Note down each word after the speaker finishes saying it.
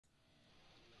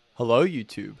Hello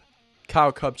YouTube,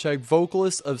 Kupczyk,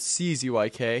 vocalist of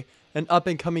CZYK, an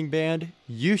up-and-coming band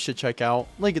you should check out,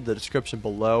 link in the description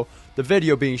below. The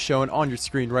video being shown on your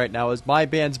screen right now is my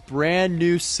band's brand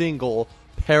new single,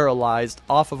 Paralyzed,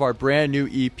 off of our brand new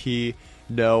EP,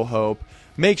 No Hope.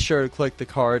 Make sure to click the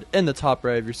card in the top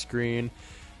right of your screen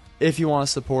if you want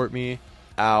to support me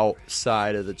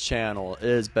outside of the channel. It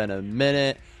has been a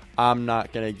minute. I'm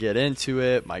not going to get into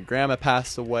it. My grandma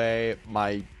passed away.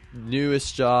 My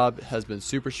newest job has been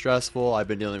super stressful. I've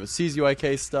been dealing with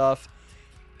CZYK stuff.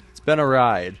 It's been a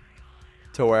ride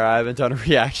to where I haven't done a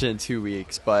reaction in 2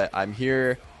 weeks, but I'm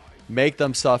here. Make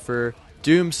them suffer.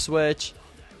 Doomswitch.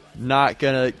 Not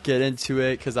gonna get into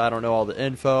it because I don't know all the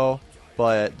info,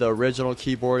 but the original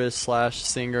keyboardist slash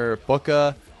singer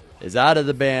Kupczyk is out of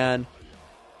the band.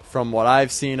 From what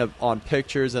I've seen on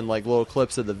pictures and like little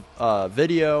clips of the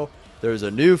video, there's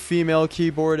a new female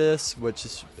keyboardist, which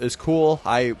is cool.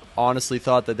 I honestly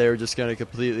thought that they were just going to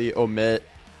completely omit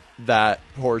that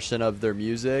portion of their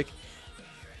music,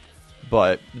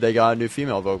 but they got a new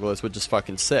female vocalist, which is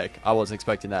fucking sick. I wasn't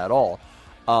expecting that at all.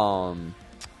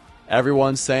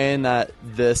 Everyone's saying that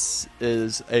this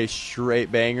is a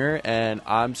straight banger, and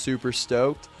I'm super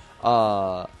stoked.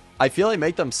 I feel like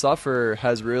Make Them Suffer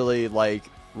has really like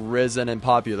risen in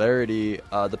popularity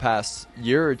the past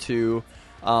year or two.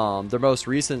 Their most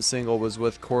recent single was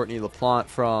with Courtney LaPlante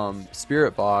from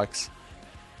Spirit Box.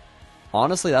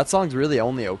 Honestly, that song's really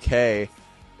only okay.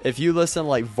 If you listen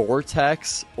like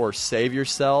Vortex or Save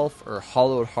Yourself or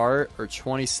Hollowed Heart or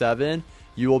 27,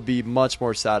 you will be much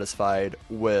more satisfied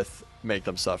with Make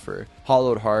Them Suffer.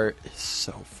 Hollowed Heart is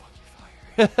so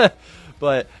fucking fire.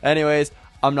 But anyways,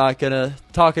 I'm not gonna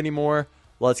talk anymore.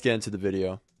 Let's get into the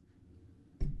video.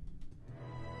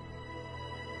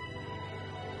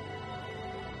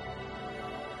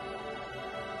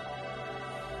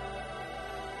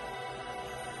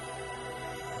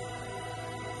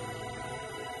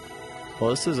 Well,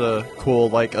 this is a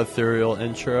cool, like, ethereal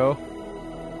intro.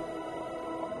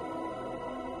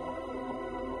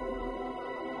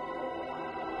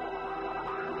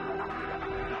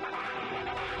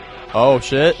 Oh,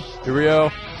 shit. Here we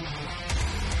go.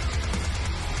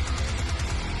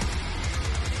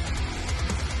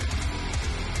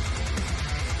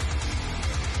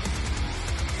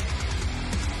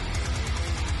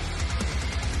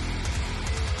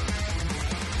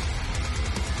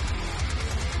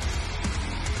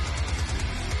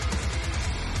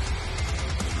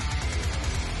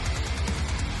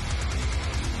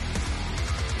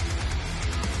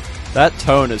 That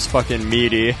tone is fucking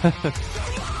meaty.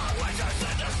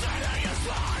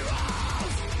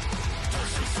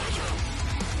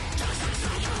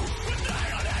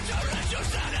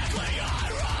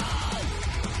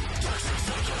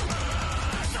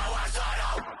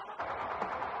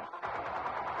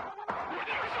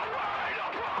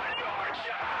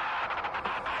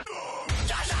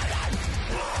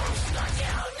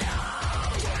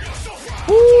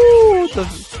 Woo!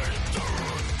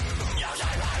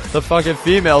 The fucking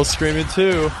female screaming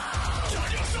too.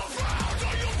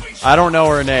 I don't know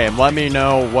her name. Let me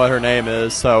know what her name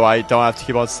is so I don't have to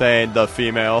keep on saying the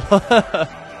female. But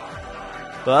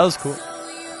that was cool.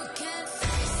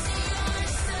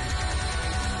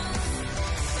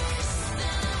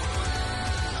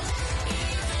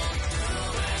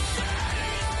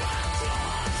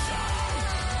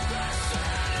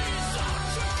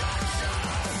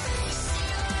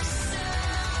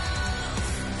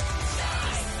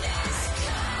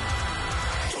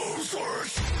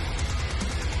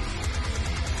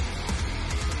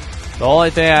 The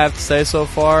only thing I have to say so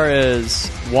far is,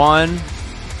 one,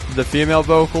 the female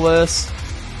vocalist,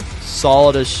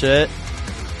 solid as shit.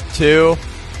 Two,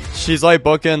 she's like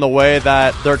booking the way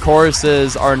that their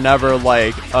choruses are never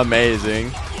like amazing.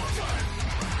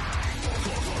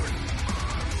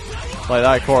 Like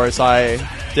that chorus, I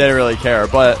didn't really care,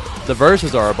 but the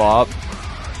verses are a bop.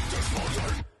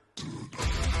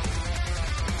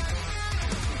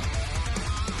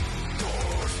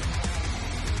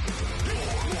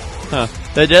 Huh.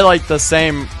 They did like the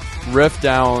same riff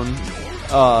down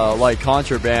like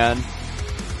Contraband,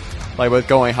 like with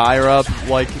going higher up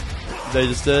like they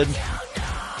just did.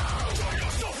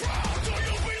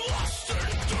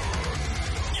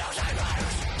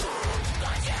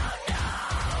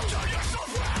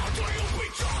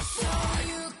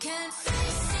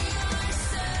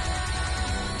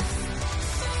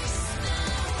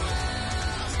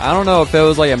 I don't know if it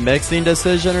was like a mixing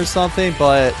decision or something,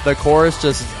 but the chorus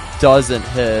just doesn't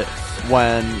hit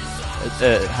when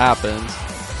it happens.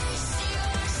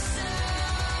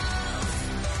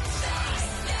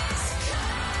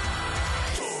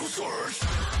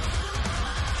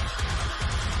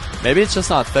 Maybe it's just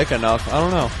not thick enough. I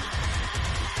don't know.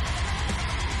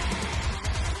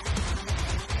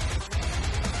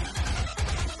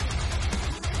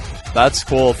 That's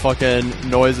cool. Fucking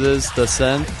noises, the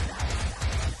synth.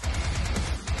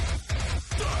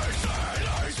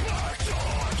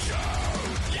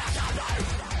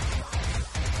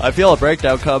 I feel a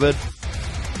breakdown coming.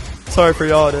 Sorry for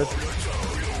yawning.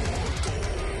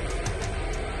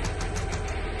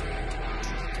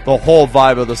 The whole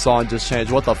vibe of the song just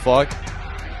changed. What the fuck?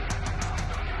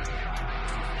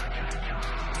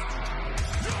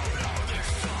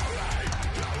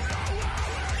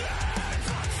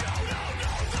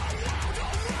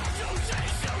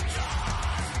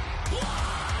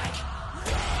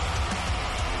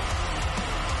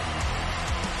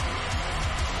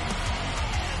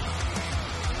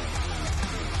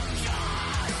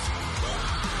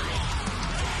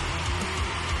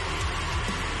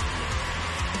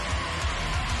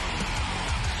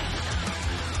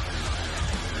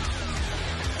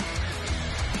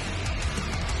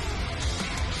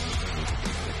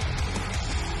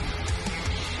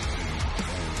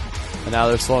 And now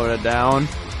they're slowing it down.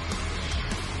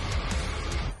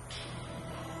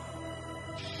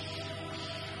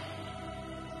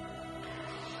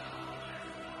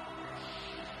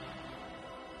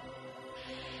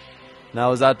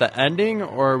 Now is that the ending,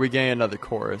 or are we getting another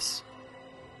chorus?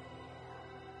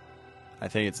 I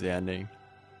think it's the ending.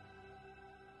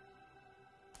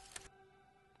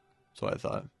 That's what I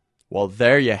thought. Well,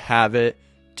 there you have it.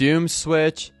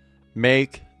 Doomswitch,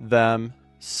 Make Them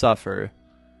Suffer.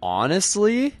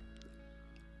 Honestly,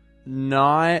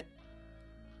 not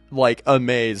like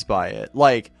amazed by it.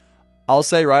 Like, I'll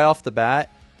say right off the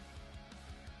bat,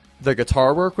 the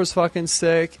guitar work was fucking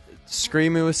sick.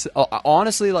 Screaming was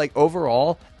honestly, like,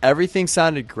 overall everything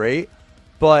sounded great,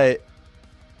 but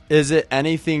is it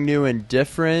anything new and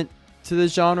different to the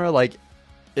genre? Like,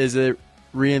 is it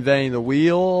reinventing the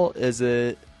wheel? Is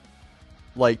it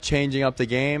like changing up the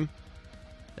game?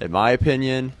 In my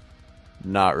opinion,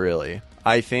 not really.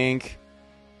 I think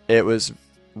it was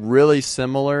really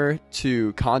similar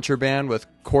to Contraband with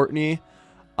Courtney.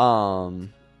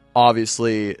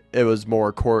 Obviously, it was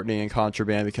more Courtney and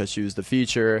Contraband because she was the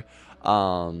feature.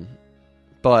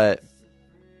 But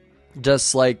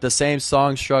just like the same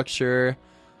song structure,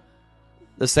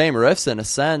 the same riffs in a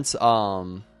sense.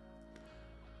 And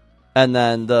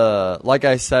then like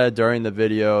I said during the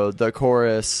video, the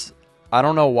chorus, I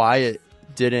don't know why it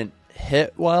didn't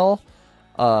hit well.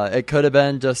 It could have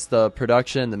been just the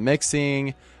production, the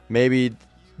mixing. Maybe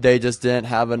they just didn't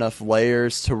have enough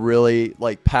layers to really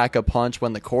like pack a punch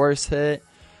when the chorus hit.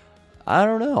 I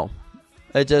don't know.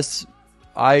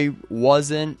 I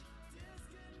wasn't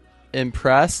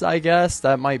impressed, I guess.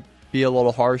 That might be a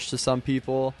little harsh to some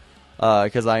people.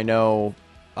 Because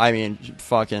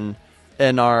fucking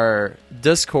in our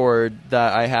Discord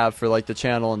that I have for like the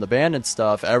channel and the band and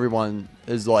stuff, everyone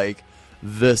is like,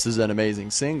 this is an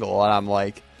amazing single. And I'm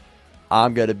like,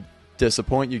 I'm going to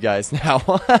disappoint you guys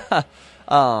now.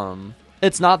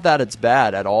 It's not that it's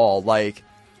bad at all. Like,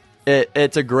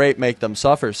 it's a great Make Them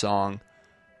Suffer song,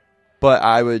 but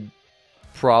I would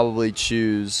probably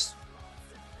choose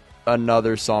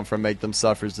another song from Make Them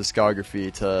Suffer's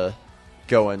discography to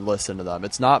go and listen to them.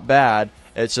 It's not bad.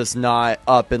 It's just not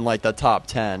up in like the top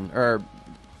 10, or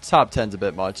top 10's a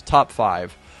bit much. Top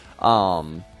 5.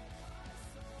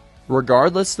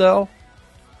 Regardless, though,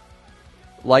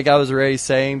 like I was already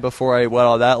saying before I went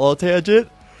on that little tangent,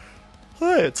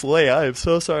 it's late. I am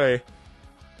so sorry.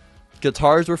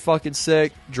 Guitars were fucking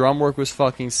sick. Drum work was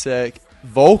fucking sick.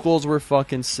 Vocals were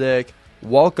fucking sick.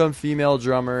 Welcome, female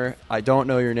drummer. I don't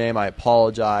know your name. I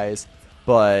apologize.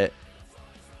 But,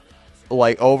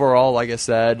 like, overall, like I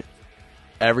said,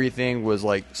 everything was,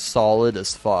 like, solid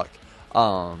as fuck.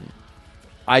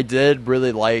 I did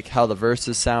really like how the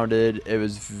verses sounded. It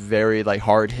was very, like,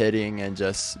 hard-hitting and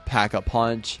just pack a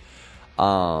punch.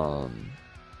 I'm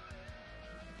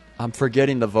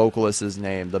forgetting the vocalist's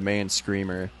name, the main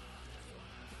screamer.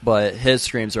 But his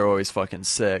screams are always fucking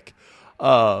sick.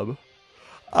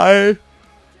 I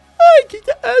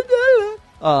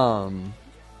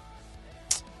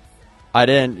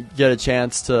didn't get a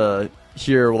chance to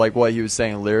hear like what he was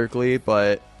saying lyrically,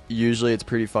 but usually it's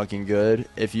pretty fucking good.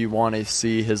 If you want to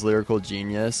see his lyrical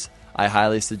genius, I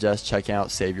highly suggest checking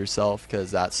out Save Yourself,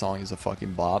 because that song is a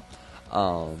fucking bop.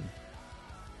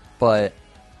 But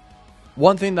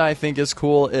one thing that I think is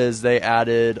cool is they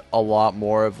added a lot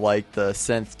more of like the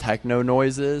synth techno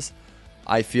noises.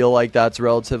 I feel like that's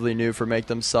relatively new for Make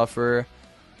Them Suffer.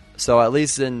 So at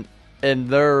least in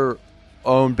their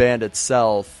own band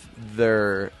itself,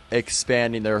 they're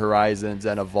expanding their horizons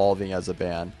and evolving as a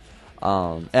band.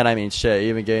 And I mean, shit,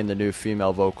 even getting the new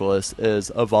female vocalist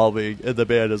is evolving in the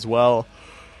band as well,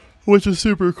 which is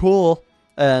super cool.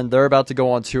 And they're about to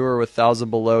go on tour with 1000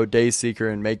 Below,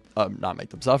 Dayseeker, and not Make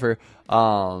Them Suffer,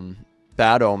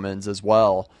 Bad Omens as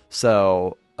well.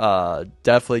 So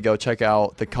definitely go check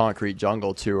out the Concrete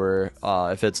Jungle tour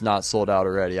if it's not sold out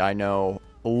already. I know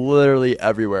literally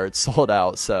everywhere it's sold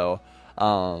out, so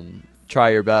try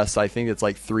your best. I think it's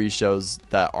like 3 shows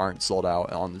that aren't sold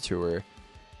out on the tour.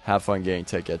 Have fun getting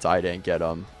tickets. I didn't get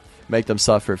them. Make Them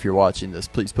Suffer, if you're watching this,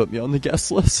 please put me on the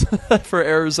guest list for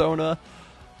Arizona.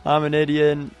 I'm an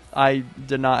idiot. I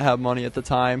did not have money at the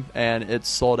time, and it's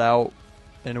sold out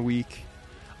in a week.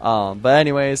 But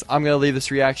anyways, I'm going to leave this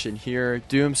reaction here.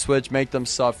 Doomswitch, Make Them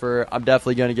Suffer. I'm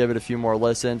definitely going to give it a few more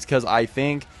listens because I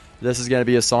think this is going to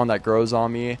be a song that grows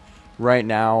on me. Right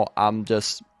now, I'm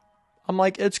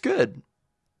like, it's good.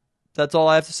 That's all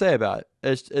I have to say about it.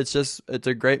 It's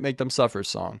a great Make Them Suffer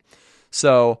song.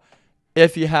 So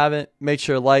if you haven't, make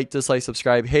sure to like, dislike,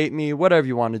 subscribe, hate me, whatever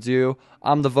you want to do.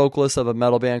 I'm the vocalist of a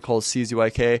metal band called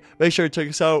CZYK. Make sure to check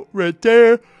us out right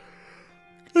there.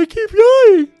 I keep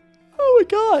going. Oh my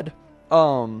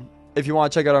god. If you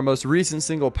want to check out our most recent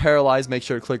single, Paralyzed, make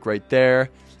sure to click right there.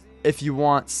 If you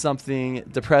want something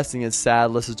depressing and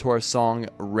sad, listen to our song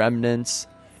Remnants.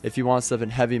 If you want something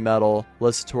heavy metal,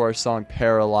 listen to our song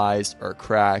Paralyzed or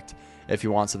Cracked. If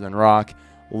you want something rock,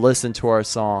 listen to our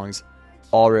songs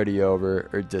Already Over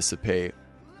or Dissipate.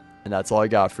 And that's all I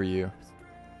got for you.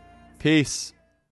 Peace.